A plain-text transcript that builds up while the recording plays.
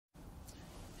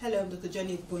Hello, I'm Dr.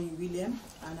 Jenny William,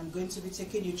 and I'm going to be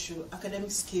taking you through academic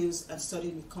skills and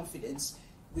studying with confidence,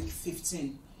 week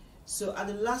 15. So at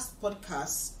the last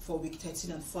podcast for week 13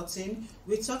 and 14,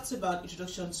 we talked about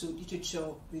introduction to literature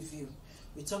review.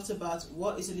 We talked about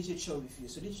what is a literature review.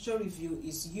 So literature review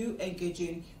is you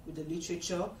engaging with the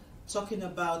literature, talking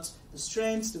about the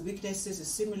strengths, the weaknesses, the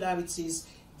similarities,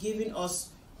 giving us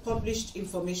published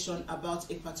information about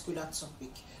a particular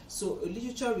topic. So a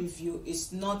literature review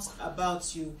is not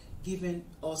about you giving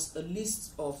us a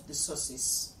list of the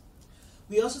sources.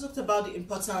 We also talked about the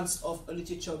importance of a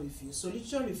literature review. So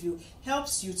literature review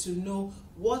helps you to know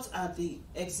what are the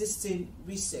existing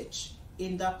research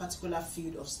in that particular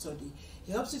field of study.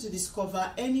 It helps you to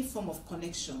discover any form of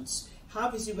connections.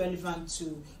 How is it relevant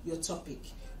to your topic?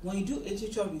 When you do a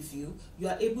literature review, you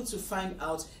are able to find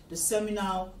out the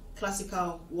seminal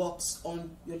classical works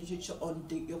on your literature on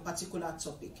your particular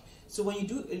topic. So when you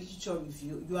do a literature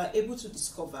review, you are able to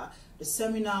discover the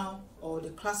seminal or the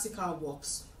classical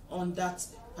works on that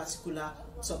particular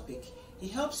topic. It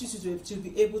helps you to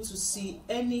be able to see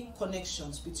any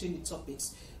connections between the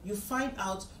topics. You find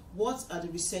out what are the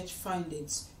research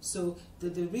findings. So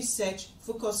the research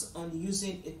focus on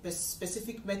using a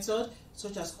specific method,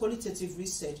 such as qualitative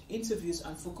research, interviews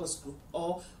and focus group,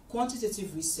 or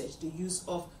quantitative research, the use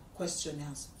of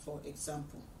questionnaires, for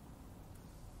example.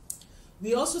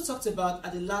 We also talked about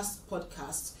at the last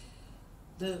podcast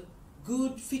the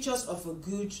good features of a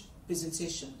good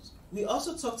presentation. We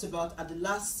also talked about at the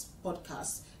last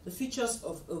podcast the features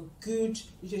of a good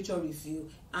literature review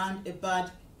and a bad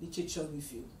literature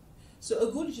review. So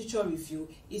a good literature review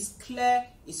is clear,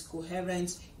 is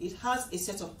coherent, it has a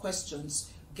set of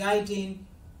questions guiding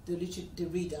the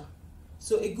reader.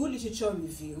 So a good literature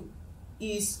review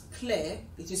is clear,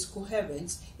 it is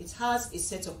coherent, it has a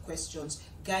set of questions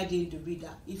guiding the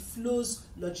reader. It flows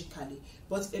logically.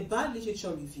 But a bad literature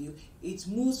review, it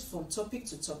moves from topic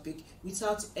to topic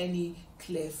without any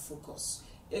clear focus.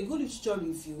 A good literature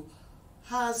review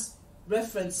has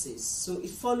references, so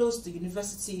it follows the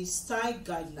university style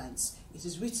guidelines. It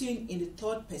is written in the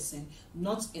third person,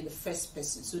 not in the first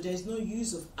person. So there is no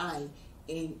use of I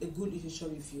in a good literature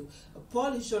review. A poor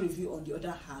literature review, on the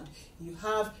other hand, you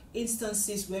have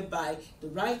instances whereby the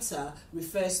writer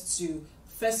refers to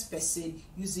first person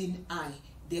using I.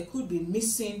 There could be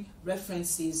missing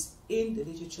references in the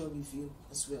literature review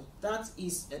as well. That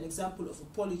is an example of a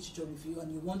poor literature review,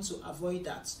 and you want to avoid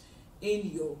that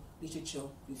in your literature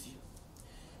review.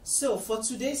 So for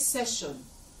today's session,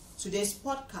 today's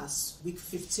podcast, week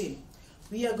 15,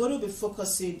 we are going to be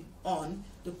focusing on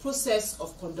the process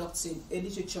of conducting a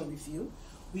literature review.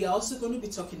 We are also going to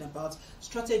be talking about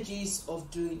strategies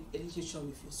of doing a literature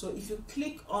review. So if you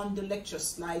click on the lecture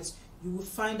slides, you will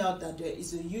find out that there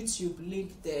is a YouTube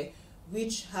link there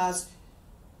which has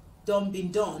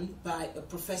been done by a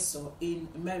professor in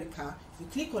America. If you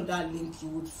click on that link, you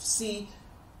would see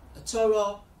a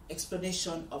thorough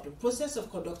explanation of the process of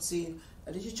conducting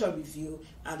a literature review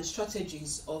and the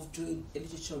strategies of doing a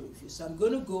literature review. So I'm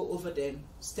going to go over them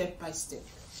step by step.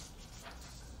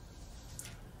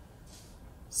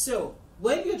 So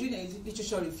when you're doing a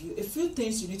literature review, a few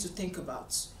things you need to think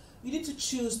about. You need to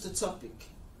choose the topic.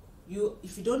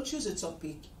 If you don't choose a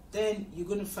topic, then you're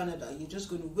going to find out that you're just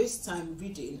going to waste time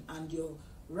reading and your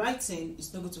writing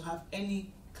is not going to have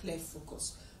any clear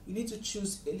focus. You need to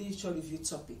choose a literature review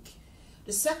topic.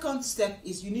 The second step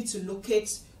is you need to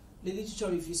locate the literature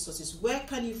review sources. Where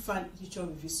can you find literature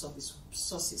review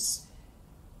sources?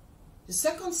 The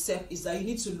second step is that you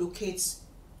need to locate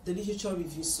the literature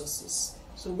review sources.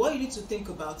 So what you need to think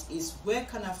about is, where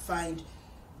can I find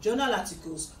journal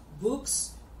articles,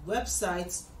 books,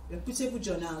 websites, reputable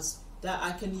journals that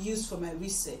I can use for my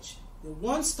research? The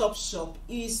one-stop shop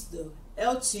is the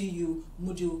LTU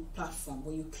Moodle platform.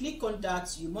 When you click on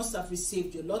that, you must have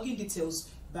received your login details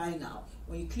by now.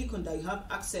 When you click on that, you have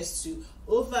access to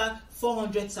over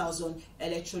 400,000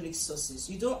 electronic sources.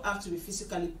 You don't have to be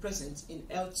physically present in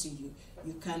LTU.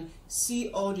 You can see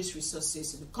all these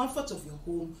resources in the comfort of your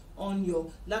home, on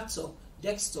your laptop,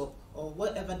 desktop, or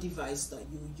whatever device that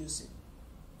you're using.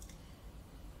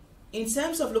 In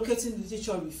terms of locating the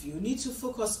literature review, you need to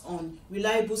focus on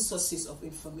reliable sources of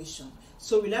information.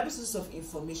 So reliable sources of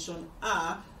information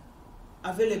are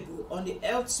available on the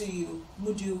LTU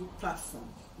Moodle platform,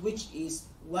 which is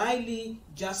Wiley,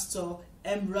 Jastor,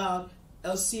 Emerald,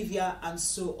 Elsevier, and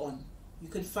so on. You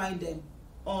can find them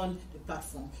on the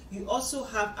platform. You also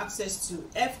have access to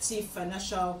FT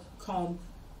Financial.com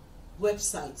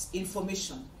website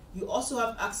information. You also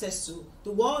have access to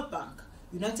the World Bank,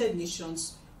 United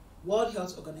Nations, World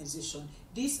Health Organization.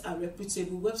 These are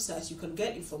reputable websites. You can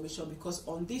get information because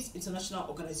on these international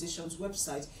organizations'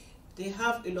 websites, they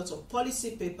have a lot of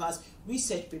policy papers,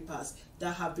 research papers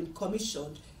that have been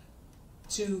commissioned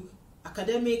to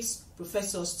academics,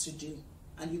 professors to do,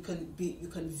 and you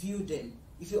can view them.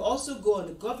 If you also go on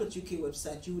the gov.uk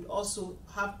website, you would also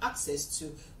have access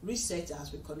to research that has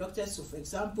been conducted. So, for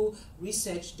example,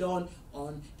 research done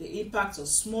on the impact of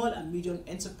small and medium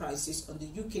enterprises on the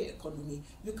UK economy.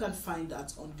 You can find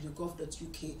that on the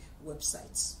gov.uk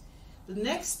website. The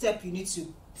next step you need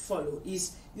to follow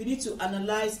is you need to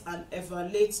analyze and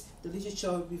evaluate the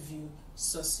literature review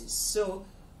sources. So,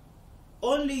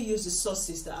 only use the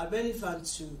sources that are relevant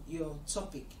to your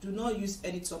topic. Do not use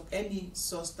any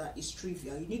source that is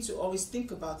trivial. You need to always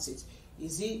think about it.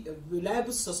 Is it a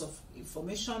reliable source of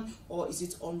information or is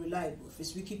it unreliable? If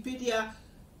it's Wikipedia,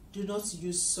 do not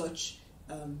use such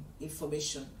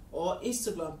information, or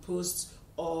Instagram posts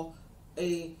or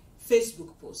a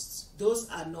Facebook posts. Those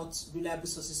are not reliable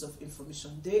sources of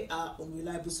information. They are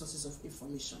unreliable sources of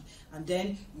information. And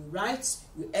then you write,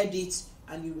 you edit,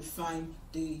 and you refine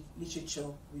the literature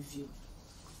review.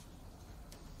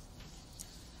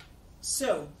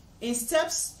 So, in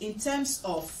terms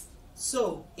of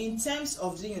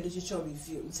doing your literature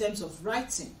review, in terms of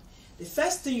writing, the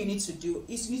first thing you need to do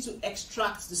is you need to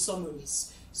extract the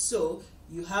summaries. So,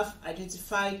 you have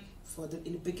identified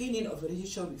in the beginning of your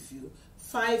literature review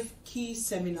 5 key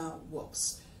seminal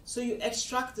works. So you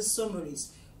extract the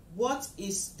summaries. What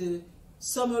is the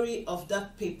summary of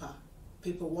that paper?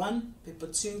 Paper 1, paper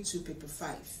 2 to paper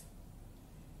 5.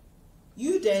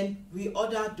 You then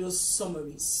reorder those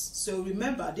summaries. So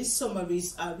remember, these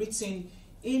summaries are written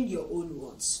in your own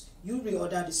words. You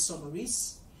reorder the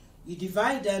summaries. You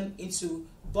divide them into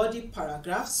body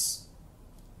paragraphs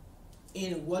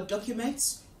in a Word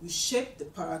document. You shape the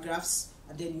paragraphs,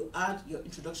 and then you add your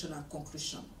introduction and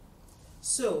conclusion.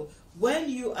 So when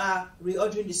you are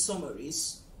reordering the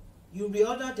summaries, you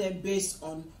reorder them based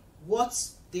on what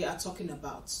they are talking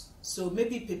about. So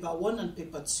maybe paper 1 and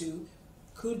paper 2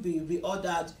 could be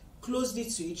reordered closely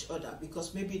to each other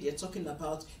because maybe they're talking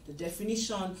about the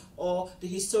definition or the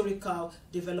historical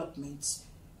developments.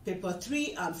 Paper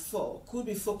 3 and 4 could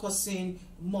be focusing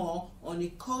more on a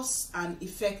cause and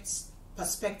effects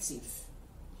perspective.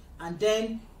 And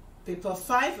then paper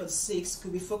 5 and 6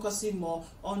 could be focusing more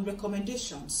on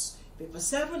recommendations. Paper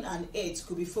 7 and 8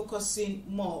 could be focusing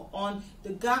more on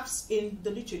the gaps in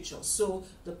the literature. So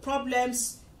the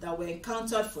problems that were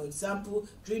encountered, for example,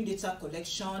 during data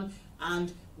collection,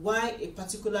 and why a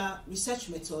particular research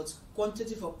method,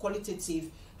 quantitative or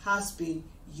qualitative, has been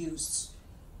used.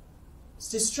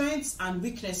 The strengths and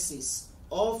weaknesses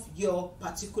of your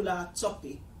particular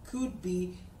topic could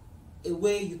be a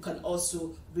way you can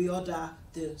also reorder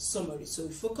the summary. So you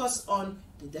focus on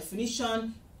the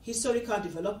definition, historical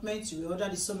development, you reorder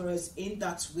the summaries in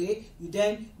that way. You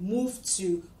then move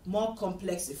to more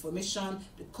complex information,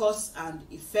 the cause and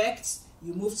effects.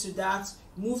 You move to that,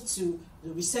 move to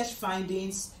the research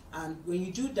findings, and when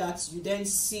you do that, you then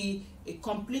see a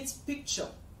complete picture,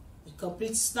 a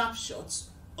complete snapshot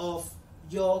of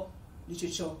your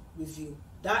literature review.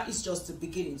 That is just the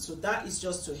beginning. So that is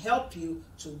just to help you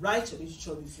to write your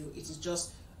literature review. It is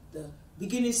just the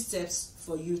beginning steps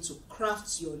for you to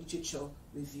craft your literature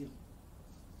review.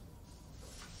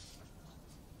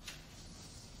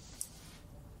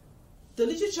 The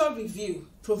literature review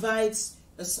provides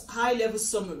a high-level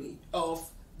summary of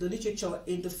the literature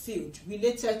in the field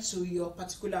related to your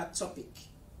particular topic.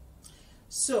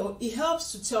 So it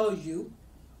helps to tell you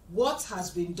what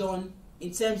has been done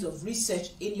in terms of research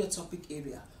in your topic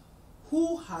area.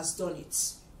 Who has done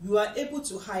it? You are able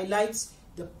to highlight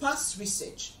the past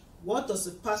research. What does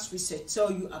the past research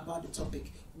tell you about the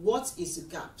topic? What is the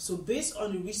gap? So based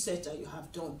on the research that you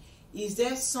have done, is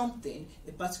there something,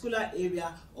 a particular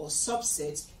area or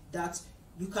subset that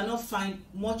you cannot find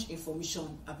much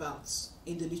information about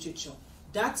in the literature?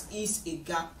 That is a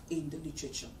gap in the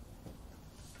literature.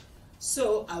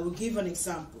 So I will give an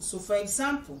example. So for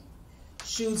example,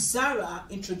 should Zara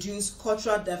introduce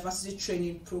cultural diversity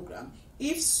training program?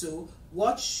 If so,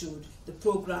 what should the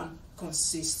program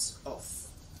consist of?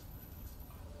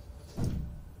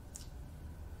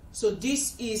 So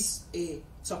this is a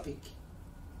topic.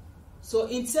 So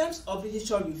in terms of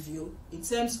literature review, in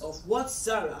terms of what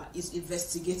Zara is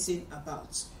investigating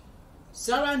about,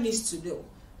 Zara needs to know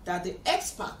that the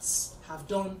experts have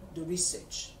done the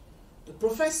research. The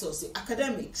professors, the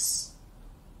academics,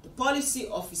 the policy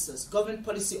officers, government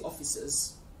policy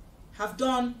officers have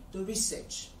done the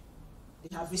research.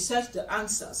 They have researched the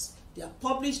answers. They have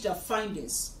published their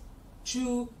findings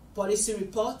through policy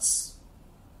reports,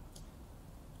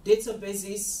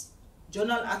 databases,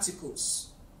 journal articles.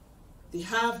 They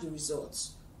have the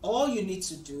results. All you need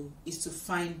to do is to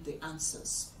find the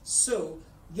answers. So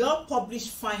your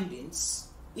published findings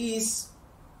is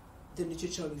the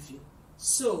literature review.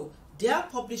 So their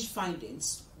published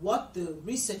findings, what the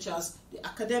researchers, the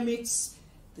academics,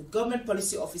 the government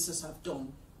policy officers have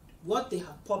done, what they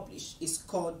have published is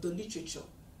called the literature.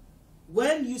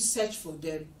 When you search for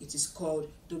them, it is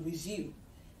called the review.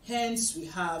 Hence, we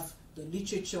have the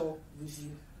literature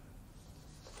review.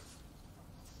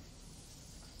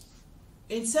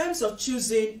 In terms of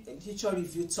choosing a literature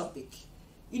review topic,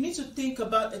 you need to think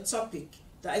about a topic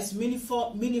that is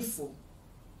meaningful.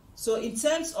 So in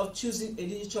terms of choosing a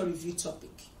literature review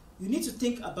topic, you need to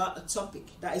think about a topic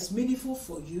that is meaningful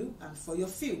for you and for your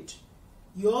field.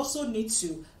 You also need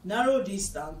to narrow this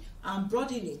down and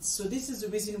broaden it. So this is the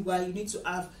reason why you need to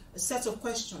have a set of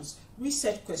questions,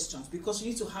 research questions, because you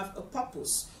need to have a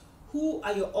purpose. Who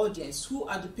are your audience? Who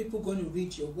are the people going to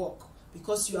read your work?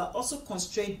 Because you are also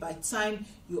constrained by time,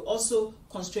 you're also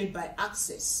constrained by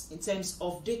access in terms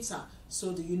of data.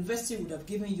 So the university would have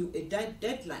given you a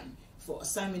deadline for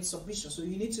assignment submission. So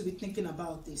you need to be thinking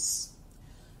about this.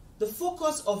 The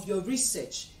focus of your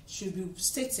research should be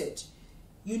stated.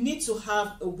 You need to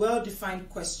have a well-defined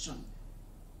question,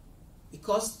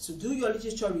 because to do your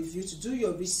literature review, to do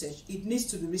your research, it needs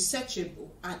to be researchable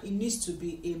and it needs to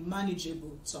be a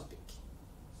manageable topic.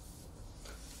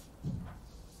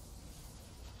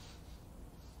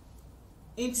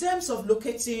 In terms of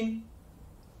locating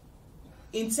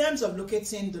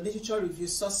the literature review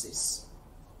sources,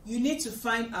 you need to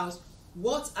find out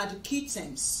what are the key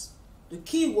terms, the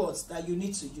keywords that you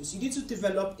need to use. You need to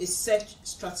develop a search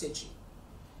strategy,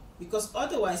 because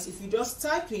otherwise, if you just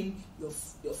type in your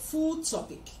full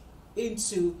topic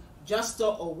into Jastor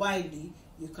or Wiley,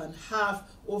 you can have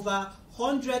over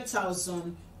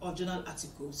 100,000 of journal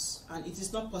articles, and it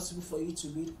is not possible for you to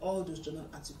read all those journal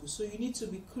articles. So you need to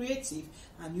be creative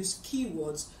and use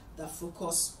keywords that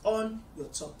focus on your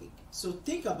topic. So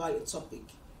think about your topic.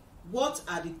 What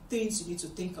are the things you need to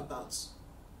think about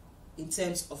in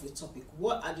terms of your topic?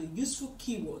 What are the useful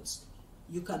keywords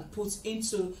you can put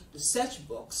into the search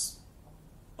box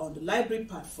on the library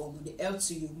platform, on the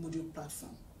LTU Moodle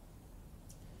platform?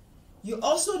 You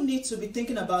also need to be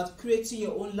thinking about creating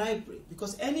your own library,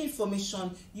 because any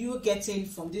information you're getting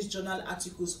from these journal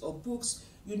articles or books,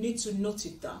 you need to note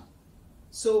it down.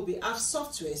 So we have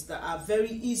softwares that are very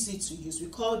easy to use. We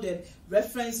call them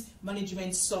reference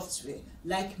management software,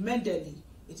 like Mendeley.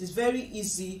 It is very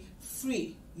easy,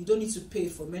 free. You don't need to pay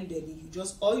for Mendeley.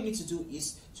 All you need to do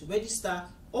is to register,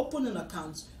 open an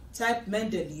account, type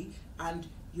Mendeley, and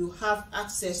you have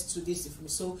access to this information.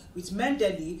 So with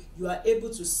Mendeley, you are able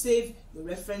to save your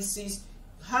references,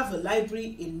 have a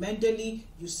library in Mendeley,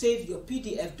 you save your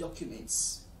PDF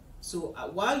documents. So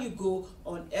while you go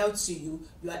on LTU,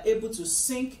 you are able to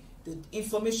sync the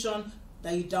information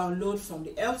that you download from the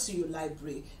LTU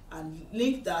library and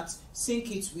link that,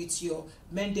 sync it with your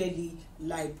Mendeley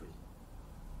library.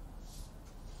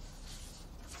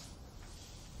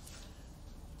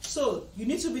 So you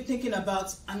need to be thinking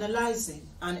about analyzing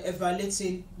and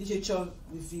evaluating literature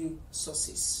review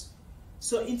sources.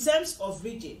 So in terms of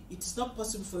reading, it is not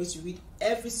possible for you to read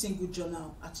every single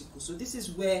journal article. So this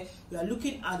is where you are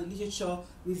looking at the literature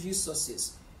review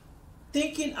sources,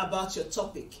 thinking about your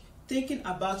topic, thinking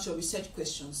about your research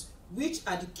questions, which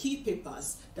are the key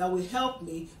papers that will help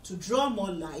me to draw more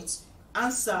light,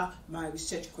 answer my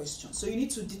research questions. So you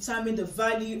need to determine the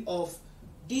value of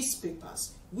these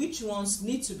papers. Which ones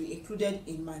need to be included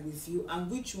in my review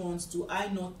and which ones do I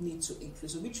not need to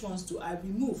include? So which ones do I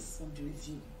remove from the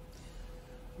review?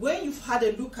 When you've had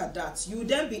a look at that, you will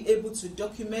then be able to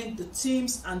document the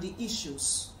themes and the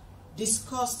issues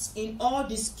discussed in all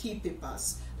these key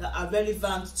papers that are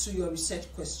relevant to your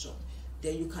research question.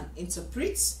 Then you can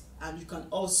interpret and you can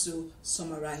also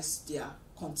summarize their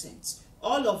content.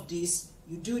 All of this,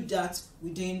 you do that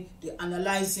within the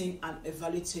analyzing and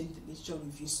evaluating the literature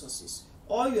review sources.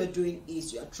 All you're doing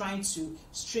is you're trying to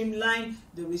streamline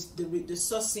the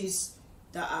sources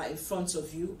that are in front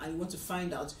of you, and you want to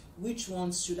find out which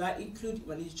ones should I include in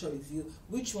my literature review,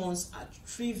 which ones are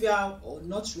trivial or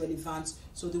not relevant.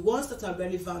 So the ones that are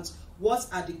relevant, what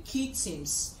are the key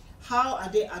themes? How are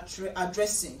they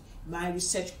addressing my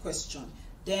research question?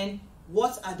 Then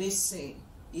what are they saying?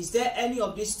 Is there any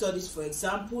of these studies, for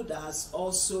example, that has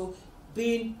also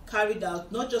been carried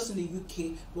out, not just in the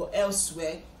UK, but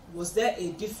elsewhere? Was there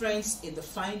a difference in the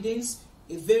findings,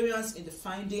 a variance in the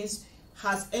findings?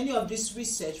 Has any of this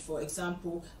research, for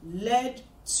example, led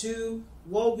to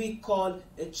what we call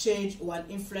a change or an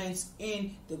influence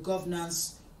in the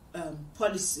governance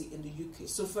policy in the UK.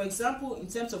 So for example, in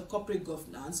terms of corporate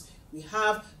governance, we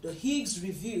have the Higgs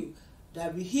review,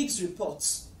 the Higgs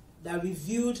reports that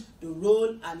reviewed the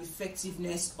role and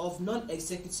effectiveness of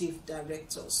non-executive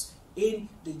directors in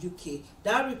the UK.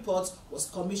 That report was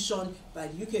commissioned by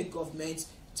the UK government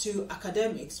to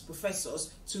academics,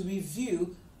 professors, to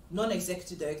review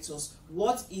non-executive directors.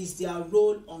 What is their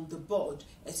role on the board,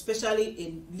 especially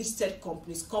in listed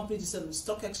companies, companies listed on the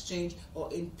stock exchange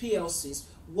or in PLCs?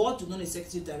 What do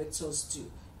non-executive directors do?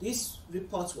 This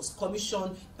report was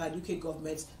commissioned by the UK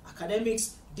government.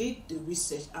 Academics did the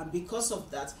research, and because of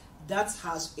that, that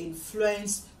has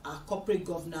influenced our corporate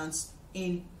governance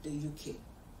in the UK.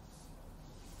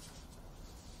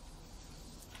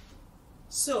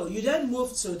 So you then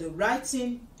move to the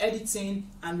writing, editing,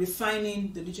 and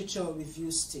refining the literature review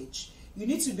stage. You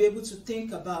need to be able to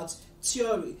think about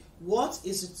theory. What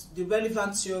is the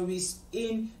relevant theories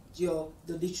in the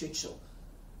literature?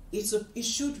 It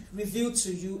should reveal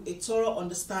to you a thorough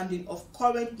understanding of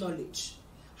current knowledge.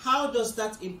 How does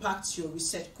that impact your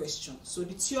research question? So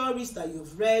the theories that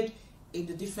you've read in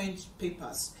the different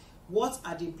papers, what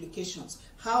are the implications?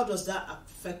 How does that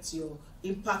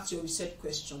impact your research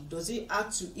question? Does it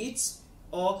add to it,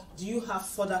 or do you have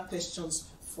further questions,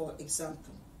 for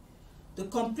example? The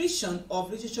completion of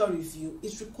literature review,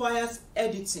 it requires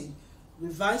editing,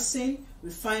 revising,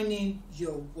 refining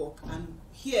your work. And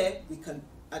here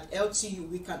at LTU,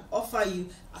 we can offer you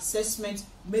assessment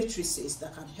matrices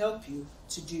that can help you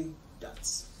to do that.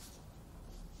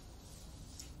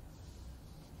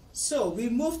 So we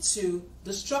move to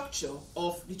the structure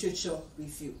of literature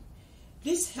review.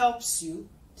 This helps you,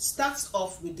 starts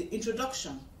off with the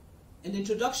introduction. In the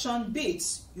introduction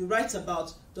bits, you write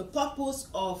about the purpose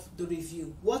of the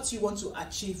review, what you want to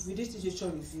achieve with this literature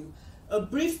review, a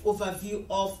brief overview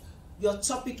of your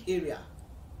topic area,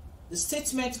 the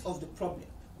statement of the problem.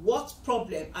 What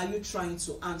problem are you trying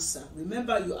to answer?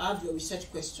 Remember, you have your research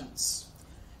questions.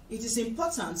 It is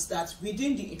important that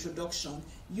within the introduction,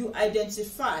 you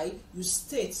identify, you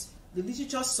state the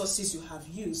literature sources you have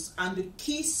used and the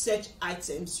key search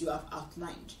items you have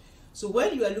outlined. So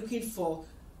when you are looking for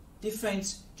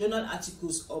different journal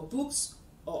articles or books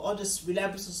or other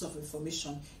reliable sources of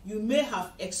information, you may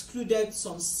have excluded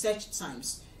some search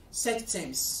terms.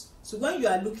 So when you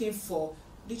are looking for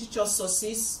literature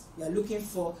sources, you are looking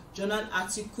for journal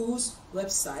articles,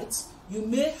 websites, you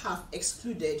may have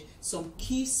excluded some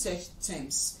key search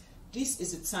terms. This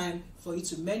is the time for you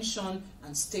to mention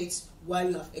and state why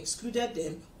you have excluded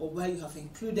them or why you have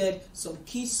included some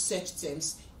key search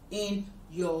terms in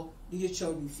your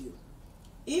literature review.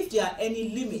 If there are any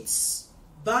limits,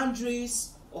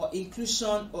 boundaries, or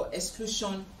inclusion or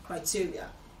exclusion criteria,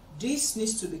 this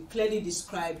needs to be clearly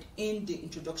described in the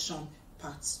introduction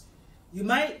part. You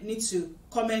might need to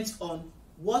comment on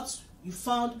what you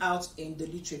found out in the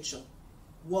literature.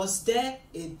 Was there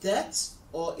a depth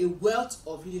or a wealth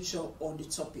of literature on the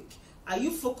topic? Are you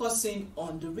focusing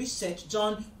on the research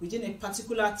done within a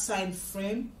particular time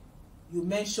frame? You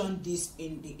mentioned this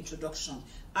in the introduction.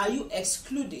 Are you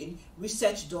excluding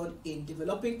research done in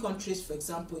developing countries, for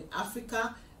example, in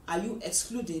Africa? Are you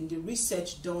excluding the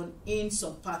research done in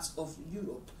some parts of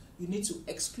Europe? You need to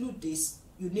exclude this.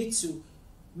 You need to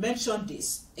mention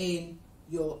this in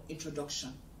your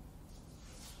introduction.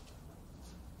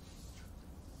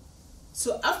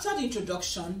 So after the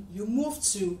introduction, you move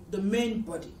to the main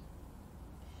body.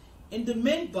 In the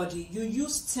main body, you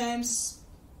use terms,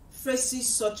 phrases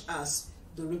such as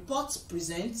the report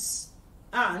presents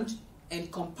and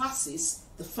encompasses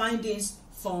the findings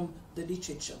from the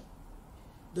literature.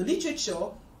 The literature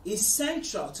is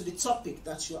central to the topic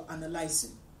that you are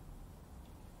analyzing.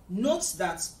 Note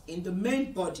that in the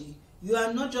main body, you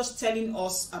are not just telling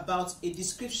us about a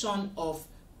description of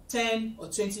 10 or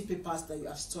 20 papers that you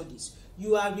have studied.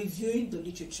 You are reviewing the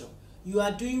literature. You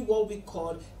are doing what we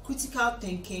call critical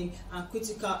thinking and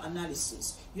critical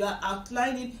analysis. You are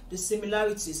outlining the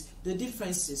similarities, the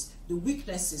differences, the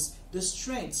weaknesses, the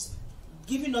strengths,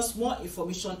 giving us more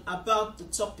information about the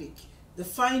topic, the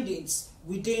findings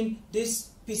within these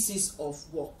pieces of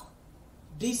work.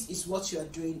 This is what you are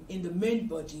doing in the main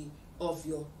body of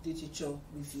your literature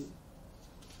review.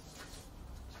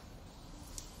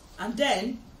 And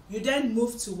then you then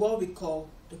move to what we call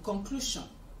the conclusion.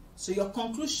 So your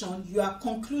conclusion, you are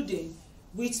concluding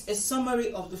with a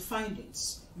summary of the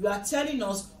findings. You are telling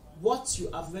us what you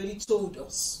have already told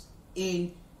us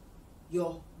in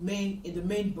the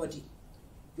main body.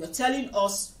 You are telling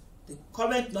us the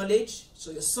current knowledge.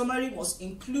 So your summary must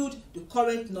include the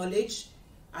current knowledge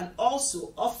and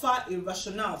also offer a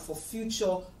rationale for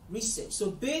future research.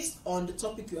 So based on the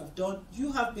topic you have done,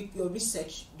 you have your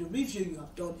research, the review you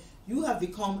have done, you have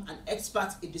become an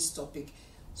expert in this topic.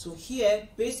 So here,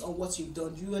 based on what you've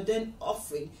done, you are then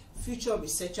offering future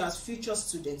researchers, future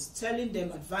students, telling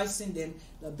them, advising them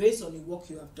that based on the work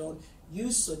you have done,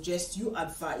 you suggest, you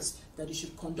advise that you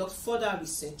should conduct further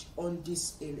research on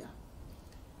this area.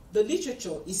 The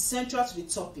literature is central to the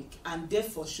topic and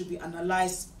therefore should be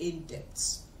analyzed in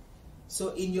depth. So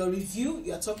in your review,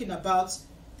 you are talking about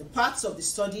the parts of the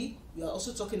study, you are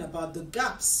also talking about the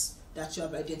gaps that you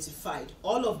have identified.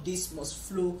 All of this must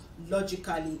flow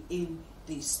logically in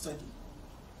the study.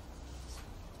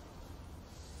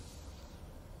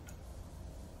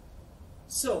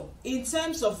 So, in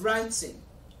terms of writing,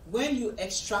 when you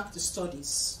extract the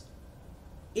studies,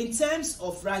 in terms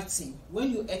of writing,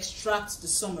 when you extract the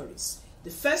summaries, the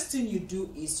first thing you do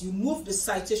is you move the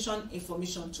citation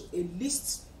information to a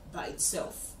list by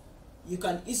itself. You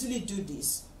can easily do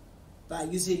this by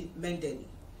using Mendeley.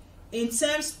 In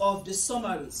terms of the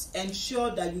summaries,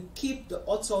 ensure that you keep the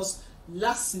author's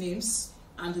last names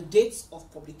and the dates of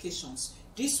publications.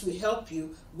 This will help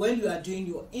you when you are doing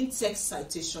your in-text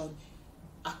citation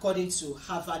according to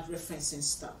Harvard referencing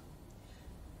style.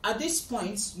 At this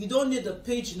point, you don't need the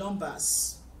page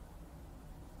numbers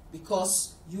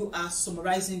because you are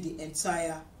summarizing the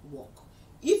entire work.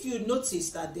 If you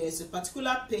notice that there is a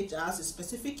particular page that has a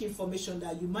specific information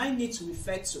that you might need to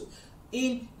refer to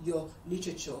in your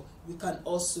literature, you can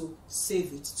also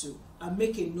save it too and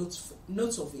make a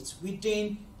note of it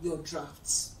within your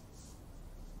drafts.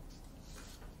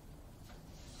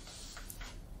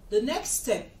 The next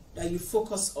step that you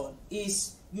focus on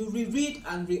is you reread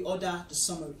and reorder the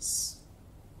summaries.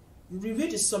 You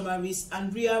reread the summaries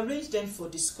and rearrange them for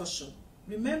discussion.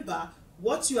 Remember,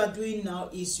 what you are doing now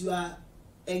is you are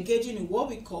engaging in what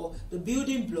we call the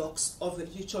building blocks of a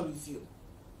literature review.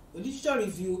 A literature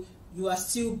review, you are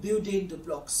still building the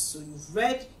blocks. So you've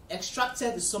read,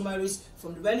 extracted the summaries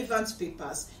from the relevant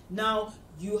papers. Now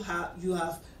you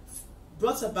have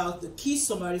brought about the key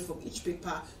summary from each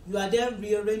paper. You are then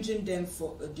rearranging them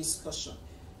for a discussion.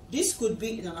 This could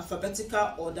be in an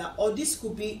alphabetical order, or this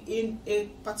could be in a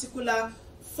particular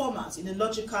format, in a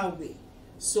logical way.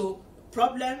 So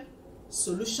problem,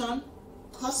 solution,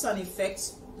 cause and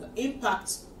effect, the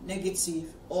impact,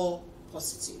 negative or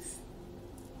positive.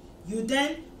 You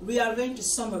then rearrange the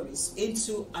summaries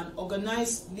into an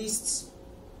organized list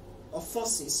of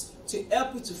forces to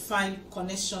help you to find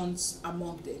connections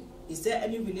among them. Is there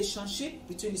any relationship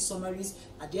between the summaries?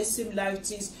 Are there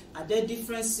similarities? Are there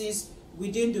differences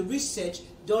within the research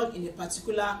done in a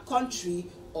particular country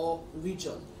or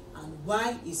region? And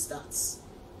why is that?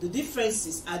 The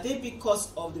differences, are they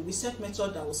because of the research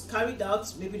method that was carried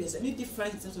out? Maybe there's any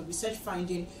difference in terms of research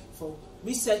finding for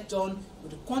research done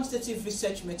with the quantitative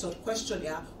research method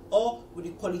questionnaire or with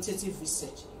the qualitative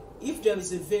research. If there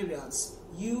is a variance,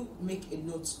 you make a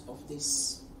note of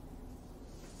this.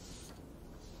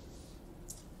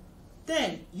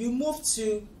 Then you move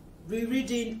to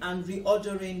rereading and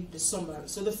reordering the summary.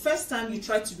 So the first time you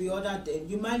try to reorder them,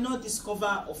 you might not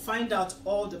discover or find out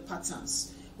all the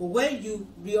patterns. But when you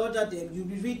reorder them, you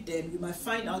reread them, you might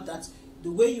find out that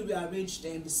the way you rearrange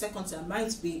them the second time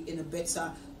might be in a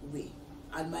better way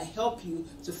and might help you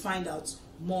to find out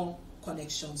more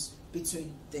connections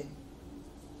between them.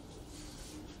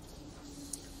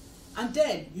 And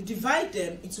then you divide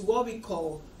them into what we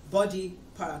call body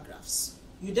paragraphs.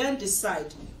 You then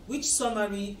decide which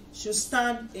summary should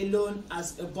stand alone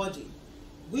as a body,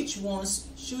 which ones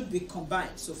should be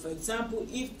combined. So for example,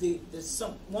 if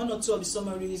one or two of the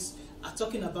summaries are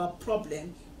talking about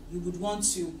problem, you would want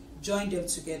to join them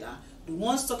together. The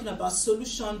ones talking about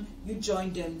solution, you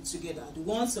join them together. The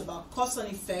ones about cause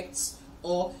and effects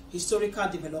or historical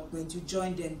development, you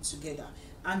join them together.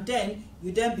 And then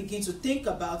you then begin to think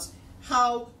about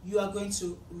how you are going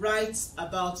to write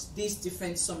about these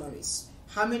different summaries.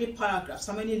 How many paragraphs,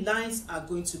 how many lines are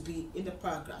going to be in the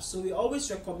paragraph. So we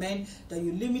always recommend that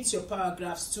you limit your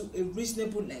paragraphs to a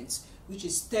reasonable length, which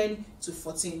is 10 to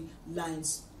 14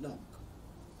 lines long.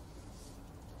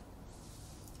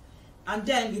 And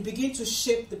then you begin to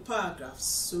shape the paragraphs.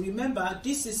 So remember,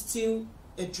 this is still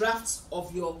a draft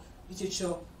of your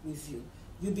literature review.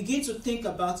 You begin to think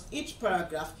about each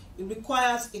paragraph. It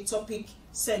requires a topic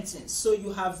sentence. So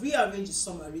you have rearranged the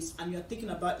summaries and you're thinking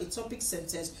about a topic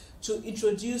sentence to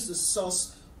introduce the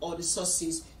source or the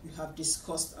sources you have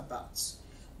discussed about.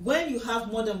 When you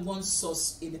have more than one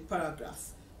source in a paragraph,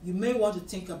 you may want to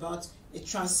think about a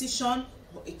transition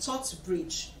or a thought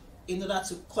bridge in order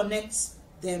to connect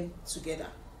them together.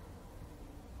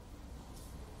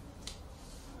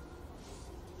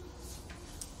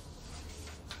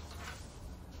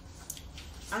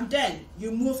 And then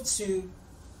you move to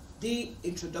the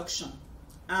introduction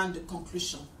and the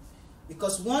conclusion.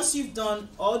 Because once you've done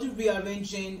all the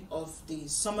rearranging of the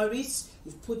summaries,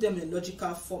 you've put them in a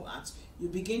logical format, you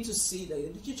begin to see that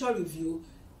your literature review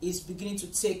is beginning to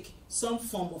take some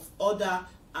form of order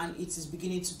and it is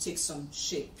beginning to take some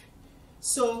shape.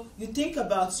 So you think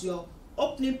about your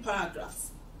opening paragraph.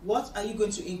 What are you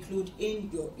going to include in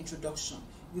your introduction?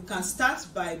 You can start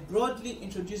by broadly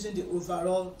introducing the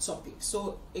overall topic.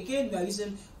 So again, we are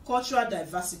using cultural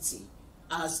diversity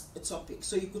as a topic.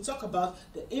 So you could talk about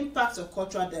the impact of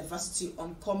cultural diversity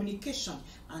on communication,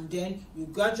 and then you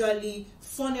gradually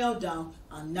funnel down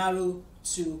and narrow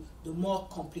to the more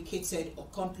complicated or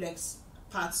complex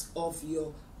parts of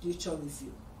your literature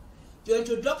review. Your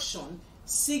introduction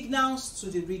signals to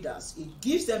the readers. It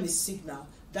gives them a signal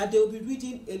that they will be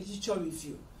reading a literature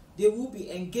review. They will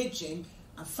be engaging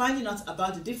and finding out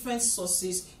about the different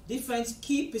sources, different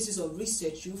key pieces of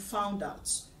research you found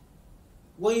out.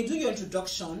 When you do your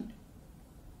introduction,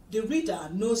 the reader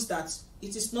knows that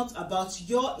it is not about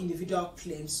your individual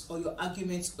claims or your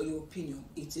arguments or your opinion.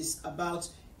 It is about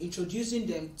introducing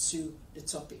them to the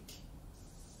topic.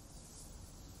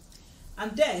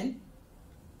 And then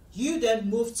you then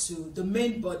move to the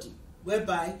main body,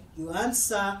 whereby you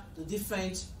answer the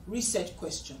different research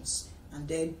questions, and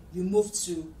then you move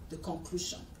to the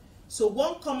conclusion. So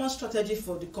one common strategy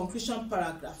for the conclusion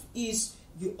paragraph is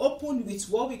you open with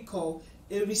what we call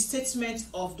a restatement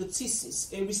of the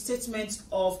thesis, a restatement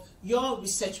of your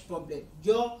research problem,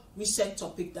 your research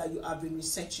topic that you have been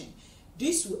researching.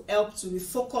 This will help to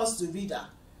refocus the reader,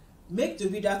 make the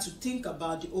reader to think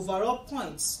about the overall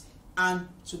points, and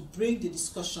to bring the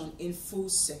discussion in full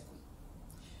circle.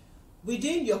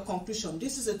 Within your conclusion,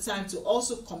 this is a time to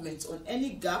also comment on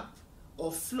any gap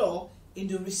or flaw in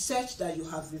the research that you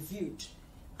have reviewed.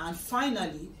 And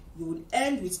finally, you will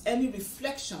end with any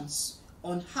reflections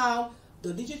on how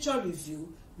the literature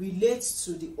review relates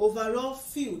to the overall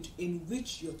field in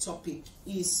which your topic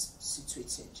is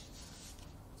situated.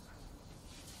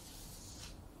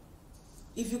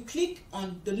 If you click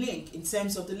on the link in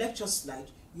terms of the lecture slide,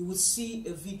 you will see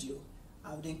a video.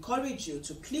 I would encourage you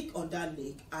to click on that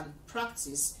link and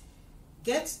practice.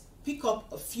 Pick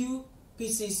up a few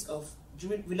pieces of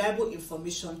reliable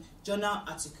information, journal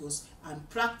articles, and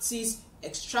practice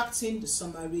extracting the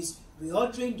summaries,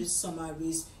 reordering the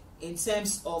summaries in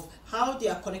terms of how they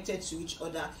are connected to each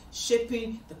other,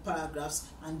 shaping the paragraphs,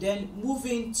 and then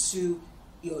moving to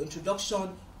your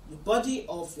introduction, the body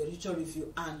of your literature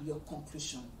review, and your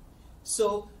conclusion.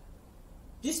 So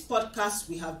this podcast,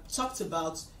 we have talked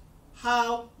about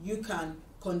how you can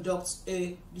conduct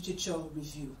a literature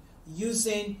review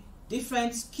using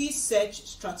different key search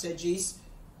strategies,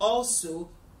 also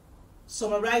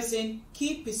summarizing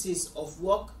key pieces of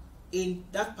work in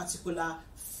that particular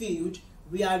field,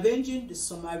 rearranging the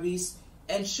summaries,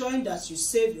 ensuring that you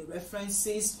save your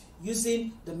references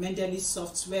using the Mendeley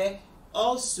software,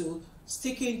 also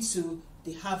sticking to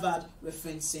the Harvard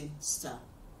referencing style.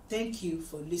 Thank you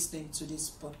for listening to this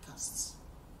podcast.